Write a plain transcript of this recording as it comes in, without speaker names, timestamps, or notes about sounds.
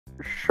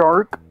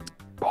Shark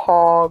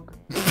Pog.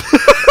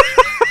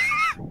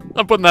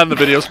 I'm putting that in the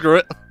video, screw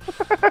it.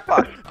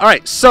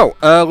 Alright, so,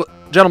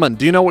 gentlemen,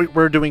 do you know what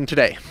we're doing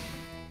today?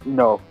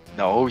 No.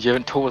 No, you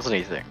haven't told us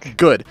anything.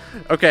 Good.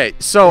 Okay,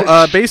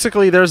 so,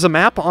 basically, there's a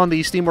map on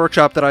the Steam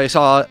Workshop that I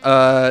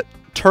saw,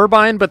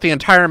 Turbine, but the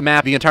entire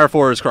map, the entire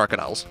floor is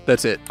crocodiles.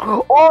 That's it.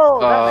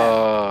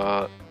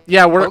 Oh,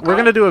 Yeah, we're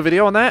gonna do a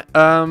video on that.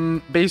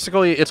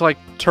 Basically, it's like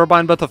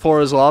Turbine, but the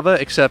floor is lava,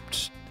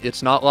 except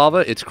it's not lava,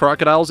 it's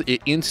crocodiles.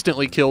 It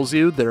instantly kills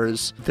you.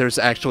 There's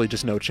actually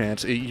just no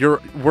chance.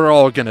 We're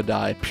all gonna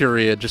die,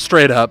 period. Just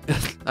straight up.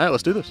 Alright,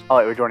 let's do this. Oh,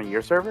 wait, we're joining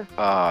your server?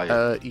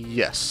 Yeah.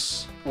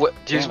 Yes. What?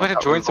 Do you just want to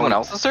join someone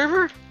else's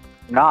server?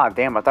 Nah,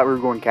 damn, I thought we were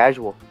going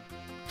casual.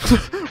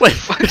 Wait.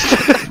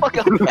 Fuck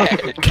up,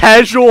 man.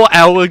 Casual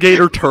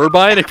alligator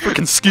turbine?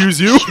 Excuse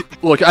you?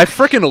 Look, I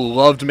freaking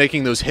loved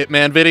making those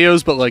Hitman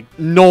videos, but like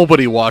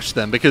nobody watched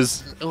them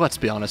because let's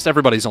be honest,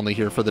 everybody's only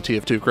here for the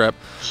TF2 crap.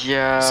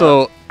 Yeah.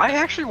 So I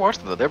actually watched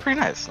them though. They're pretty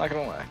nice. Not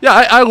gonna lie.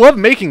 yeah, I love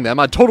making them.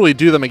 I'd totally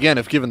do them again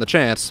if given the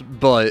chance,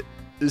 but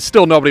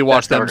still nobody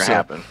watched them. That's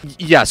never gonna happen.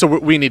 Yeah, so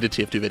we need a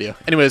TF2 video.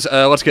 Anyways,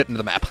 let's get into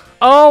the map.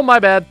 Oh, my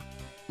bad.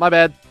 My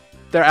bad.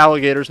 They're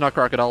alligators, not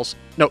crocodiles.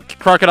 No,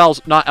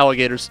 crocodiles, not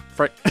alligators.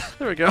 Frick.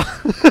 There we go.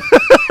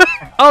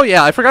 Oh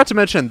yeah, I forgot to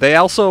mention, they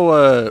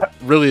also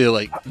really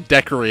like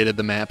decorated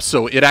the map,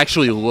 so it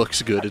actually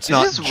looks good. It's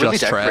not just really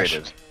trash.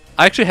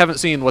 I actually haven't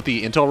seen what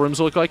the intel rooms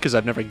look like because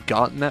I've never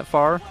gotten that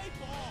far.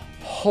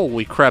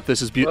 Holy crap,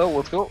 this is beautiful. Oh,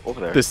 let's go over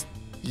there.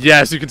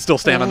 Yes, you can still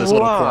stand on this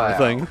little corner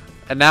thing.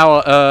 And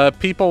now,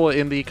 people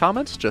in the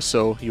comments, just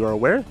so you are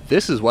aware,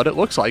 this is what it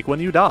looks like when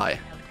you die.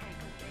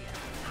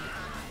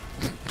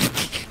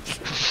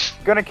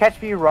 Gonna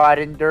catch me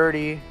riding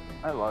dirty.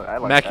 I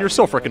like Mac, that you're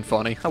so video. freaking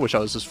funny. I wish I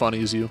was as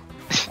funny as you.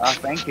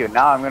 Thank you.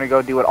 Now I'm gonna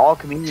go do what all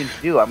comedians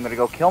do. I'm gonna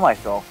go kill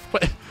myself.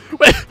 Wait,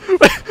 what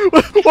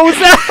was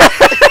that?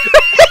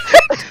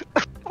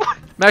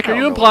 Mac, are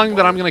you implying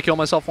that I'm gonna kill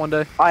myself one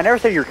day? I never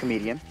said you're a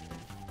comedian.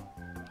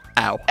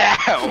 Ow.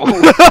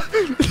 Ow!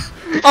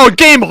 Oh,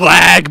 game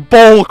lag!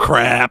 Bull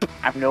crap!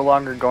 I'm no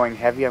longer going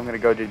heavy. I'm gonna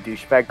go to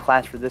douchebag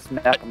class for this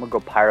map. I'm gonna go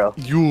pyro.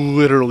 You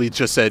literally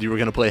just said you were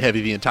gonna play heavy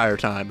the entire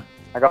time.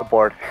 I got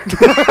bored. You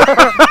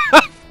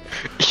gotta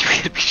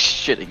be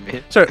shitting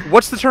me. Sorry,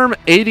 what's the term?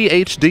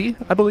 ADHD,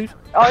 I believe?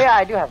 Oh yeah,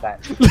 I do have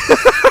that.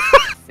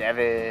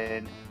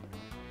 7.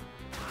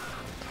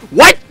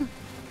 What?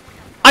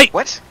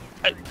 What?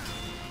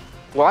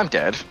 Well, I'm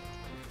dead.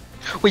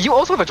 Wait, you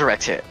also have a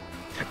direct hit.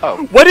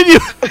 Oh. What did you...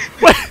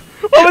 What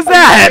was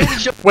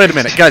that? Wait a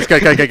minute,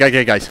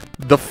 guys.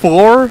 The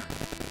floor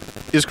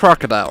is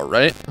crocodile,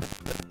 right?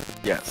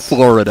 Yes.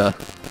 Florida.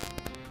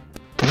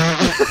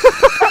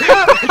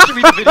 That should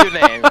be the video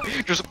name.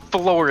 Just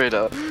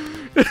Florida.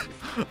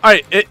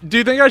 Alright, do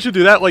you think I should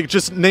do that? Like,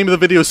 just name the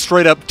video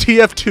straight up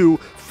TF2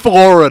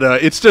 Florida.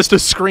 It's just a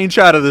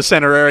screenshot of the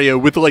center area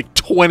with like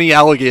 20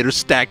 alligators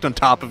stacked on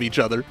top of each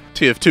other.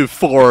 TF2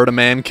 Florida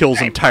man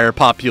kills entire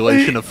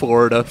population of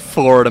Florida.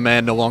 Florida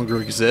man no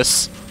longer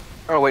exists.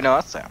 Oh, wait, no,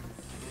 that's Sam.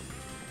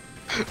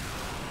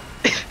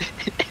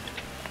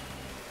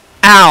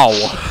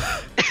 Ow!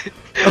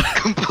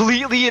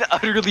 Completely and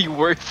utterly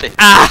worth it.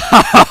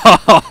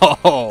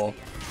 Ow!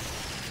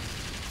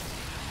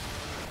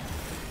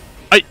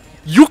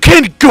 You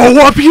can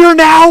go up here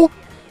now?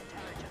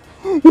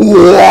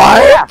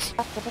 What?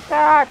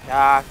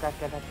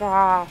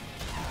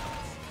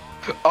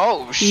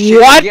 Oh shit!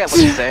 What? Yeah, like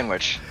a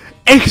sandwich.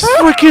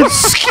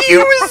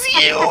 Excuse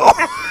you!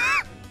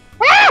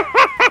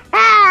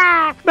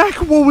 Mac,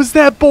 what was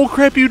that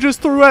bullcrap you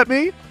just threw at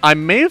me? I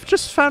may have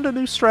just found a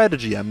new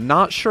strategy. I'm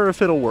not sure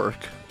if it'll work.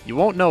 You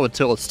won't know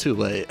until it's too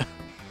late.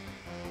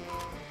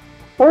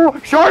 Oh,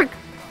 shark!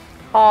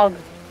 Hog.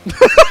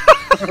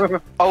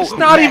 Oh, It's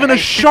not even a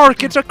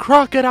shark, it's a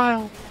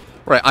crocodile.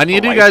 Right, I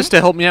need you guys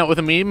to help me out with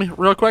a meme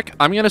real quick.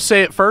 I'm gonna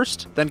say it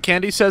first, then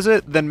Candy says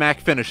it, then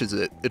Mac finishes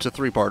it. It's a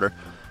 3-parter.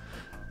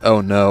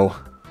 Oh no.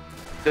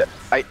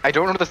 I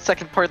don't know the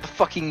second part of the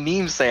fucking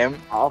meme,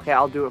 Sam. Okay,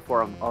 I'll do it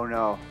for him. Oh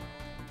no.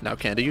 Now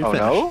Candy, you Oh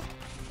finish. no?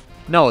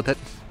 No, that...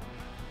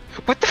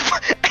 What the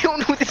fuck? I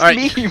don't know this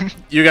Alright, meme.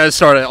 you guys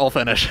start it, I'll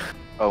finish.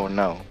 Oh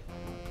no.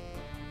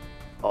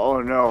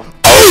 Oh no.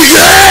 Oh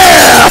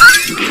yeah!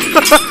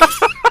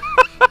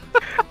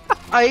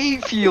 I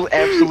feel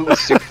absolutely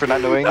stupid for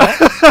not knowing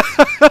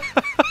that.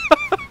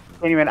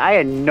 Anyway, I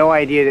had no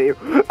idea that you.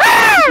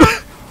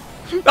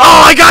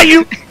 Oh, I got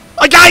you!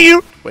 I got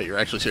you! Wait, you're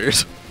actually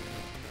serious?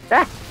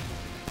 Ah.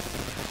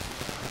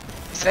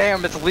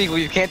 Sam, it's illegal.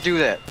 You can't do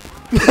that.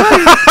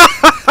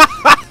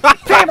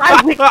 Sam,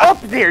 I went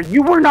up there.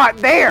 You were not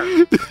there.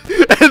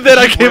 And then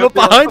I came up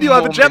behind you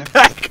on the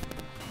jetpack.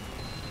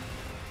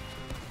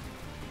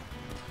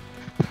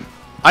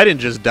 I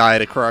didn't just die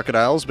to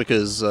crocodiles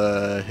because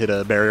hit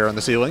a barrier on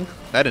the ceiling.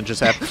 That didn't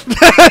just happen.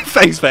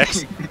 Thanks,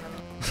 Vex.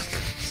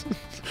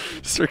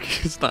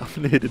 Circuit is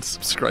nominated.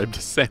 Subscribe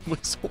to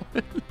Sandwich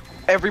One.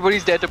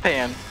 Everybody's dead to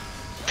Pan.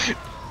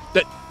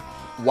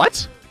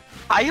 What?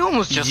 I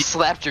almost just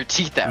slapped your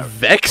teeth out.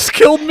 Vex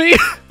killed me?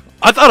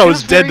 I thought I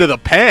was dead to the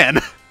pan.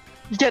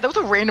 Yeah, that was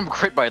a random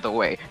crit, by the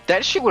way.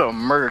 That shit would have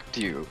murked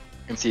you.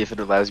 And see if it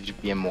allows you to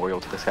be immortal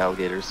to the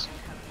alligators.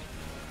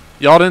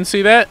 Y'all didn't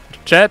see that?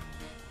 Chat?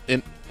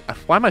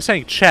 Why am I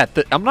saying chat?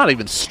 I'm not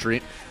even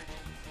stream.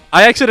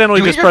 I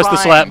accidentally just pressed the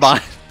slap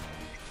button.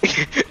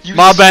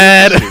 My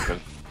bad.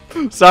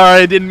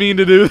 Sorry, I didn't mean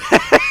to do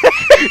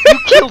that. You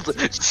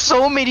killed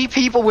so many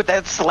people with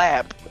that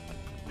slap.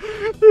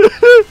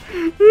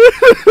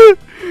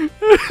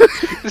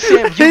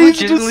 Sam, you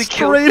He's legitimately just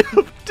straight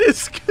killed. up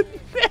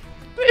disconnected.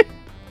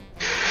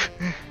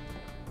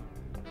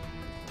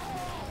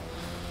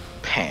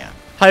 Pan.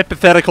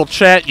 Hypothetical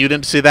chat, you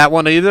didn't see that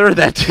one either?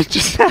 That did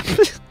just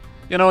happen.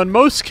 You know, in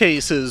most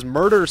cases,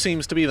 murder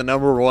seems to be the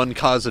 #1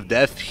 cause of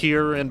death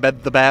here in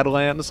the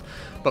Badlands.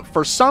 But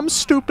for some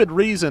stupid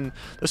reason,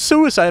 the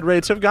suicide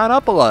rates have gone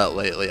up a lot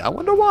lately. I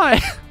wonder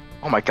why.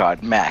 Oh my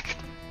god, Mac.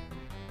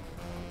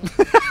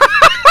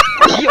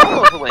 He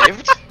almost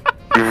lived.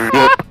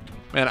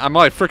 Man, I'm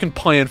like freaking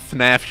playing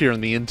FNAF here in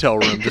the intel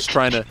room, just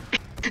trying to...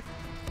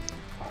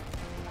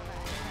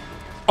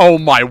 Oh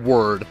my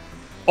word.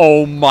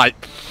 Oh my...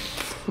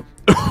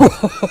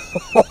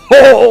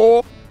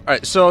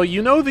 Alright, so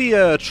you know the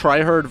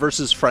tryhard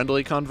versus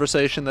friendly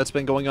conversation that's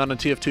been going on in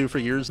TF2 for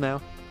years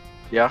now?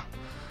 Yeah.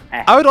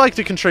 I would like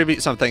to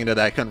contribute something to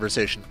that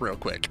conversation real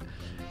quick.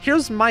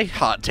 Here's my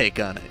hot take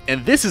on it,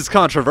 and this is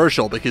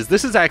controversial because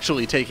this is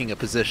actually taking a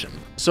position.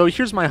 So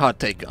here's my hot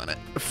take on it.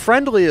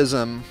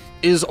 Friendlyism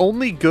is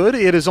only good,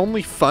 it is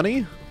only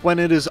funny when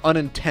it is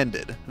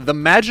unintended. The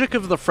magic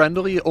of the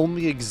friendly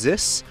only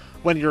exists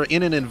when you're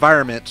in an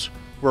environment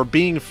where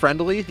being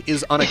friendly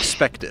is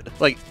unexpected.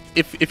 Like,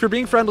 if you're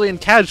being friendly and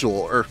casual,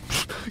 or,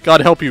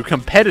 God help you,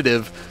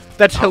 competitive,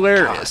 that's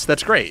hilarious,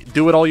 that's great,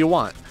 do it all you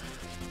want.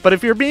 But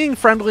if you're being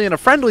friendly in a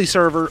friendly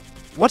server,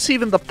 what's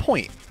even the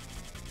point?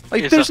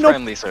 Like, It's a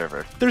friendly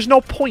server. There's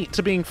no point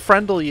to being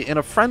friendly in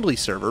a friendly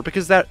server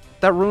because that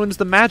ruins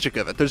the magic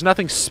of it. There's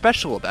nothing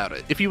special about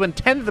it. If you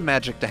intend the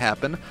magic to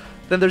happen,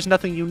 then there's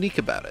nothing unique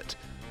about it.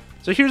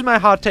 So here's my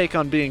hot take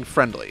on being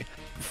friendly.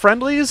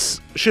 Friendlies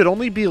should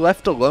only be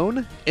left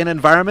alone in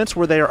environments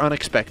where they are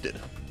unexpected.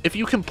 If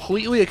you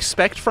completely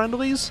expect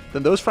friendlies,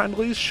 then those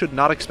friendlies should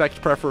not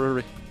expect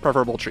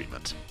preferable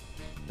treatment.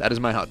 That is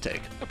my hot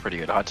take. A pretty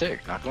good hot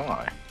take, not gonna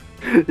lie.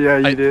 Yeah,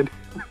 you did.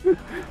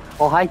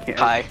 Oh, hi, Cam.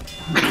 Hi.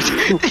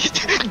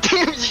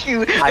 Damn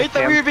you! I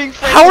thought we were being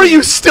friendly. How are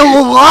you still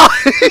alive?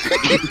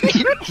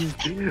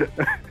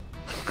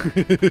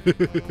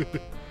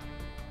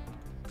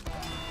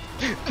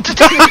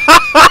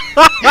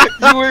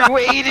 You were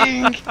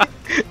waiting!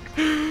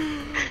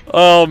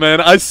 Oh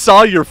man, I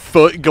saw your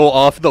foot go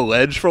off the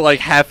ledge for like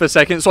half a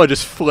second, so I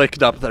just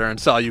flicked up there and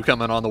saw you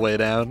coming on the way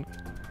down.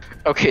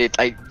 Okay,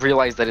 I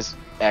realized that is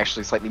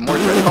actually slightly more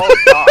difficult.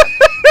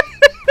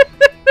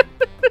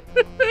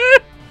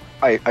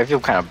 I feel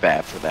kind of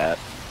bad for that.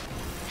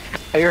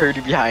 I heard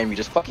you behind me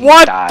just fucking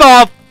What die.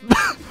 the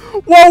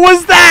What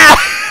was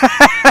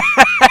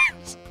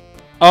that?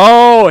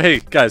 Oh, hey,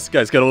 guys,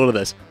 get a load of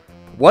this.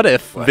 What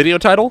if, video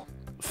title,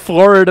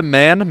 Florida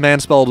Man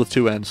spelled with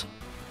 2 N's.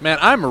 Man,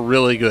 I'm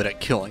really good at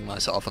killing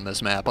myself on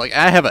this map. Like,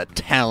 I have a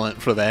talent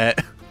for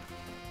that.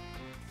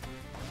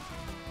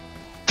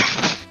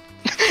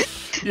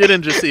 You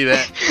didn't just see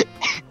that.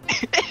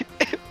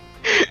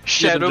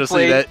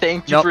 Shadowplay,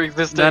 thank you for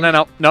existing.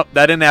 No,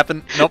 that didn't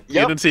happen. Nope,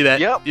 Yep, you didn't see that.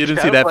 yep, You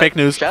didn't see that. Shadowplay, Fake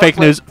news, Shadowplay. fake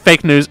news,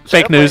 fake news,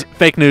 fake news,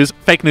 fake news,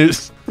 fake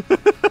news.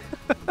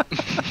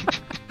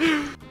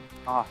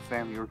 Oh,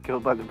 Sam, you were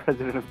killed by the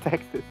president of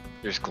Texas.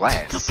 There's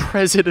glass.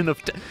 President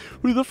of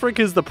who the frick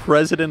is the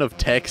president of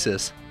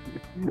Texas?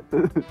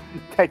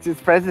 Texas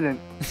president.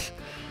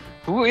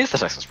 Who is the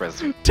Texas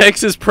president?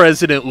 Texas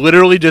president,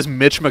 literally just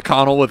Mitch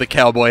McConnell with a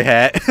cowboy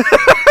hat.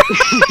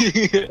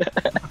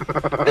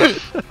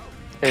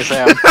 Hey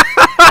Sam.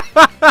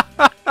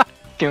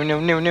 No.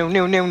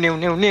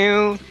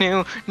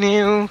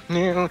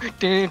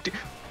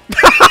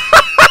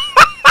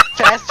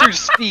 Faster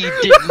speed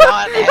did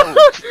not help.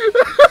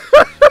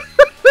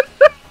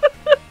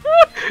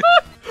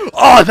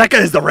 Oh, that guy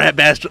is the rat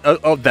bastard.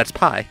 Oh, that's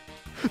Pie.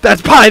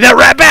 That's Pie, that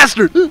rat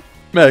bastard!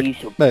 Meg.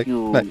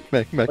 What?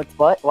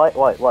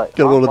 Get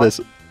a load of this.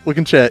 Look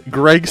in chat.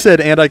 Greg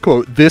said, and I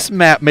quote, "This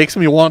map makes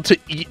me want to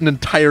eat an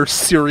entire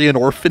Syrian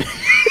orphan."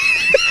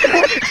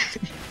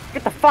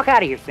 Get the fuck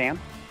out of here, Sam.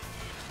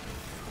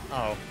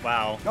 Oh,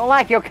 wow. Don't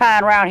like your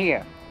kind around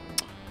here.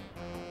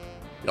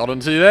 Y'all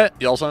didn't see that?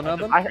 Y'all saw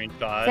nothing?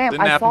 Screenshot. Sam,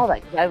 Didn't I happen. saw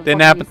that.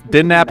 Didn't happen.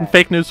 Didn't happen.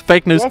 Fake news.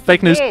 Fake news. Yes,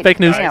 Fake news. it did. Fake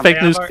news. Sam,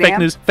 Fake news. Sam, Fake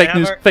news. Fake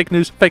news. Sam. Fake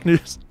news. Fake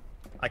news.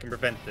 I can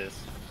prevent this.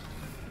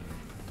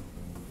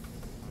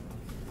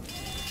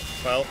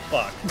 Well,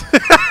 fuck.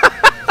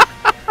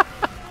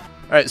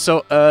 Alright,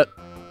 so,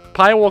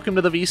 Pi, welcome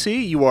to the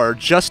VC. You are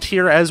just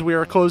here as we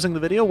are closing the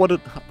video. What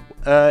did,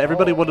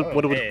 everybody, what did,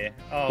 Hey.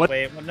 Oh, what?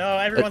 wait. Well, no,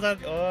 everyone's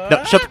on.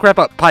 No, shut the crap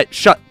up. Pi,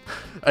 shut.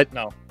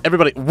 No.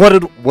 Everybody, what, I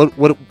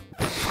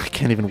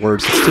can't even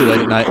words. It's too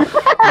late at night.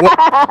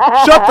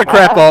 Shut the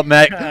crap up,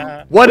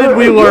 Mac. What did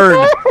we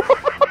learn?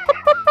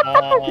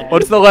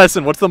 What's the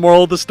lesson? What's the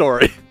moral of the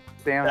story?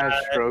 Sam has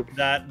strokes.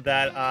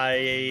 That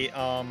I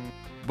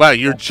Wow,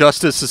 you're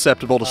just as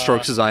susceptible to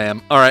strokes as I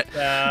am. All right.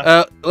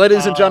 Yeah.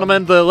 Ladies and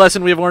gentlemen, the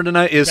lesson we've learned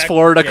tonight is That's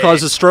Florida gay.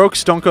 causes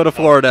strokes. Don't go to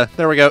Florida.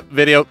 There we go.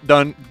 Video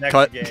done. Next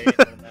Cut. gay.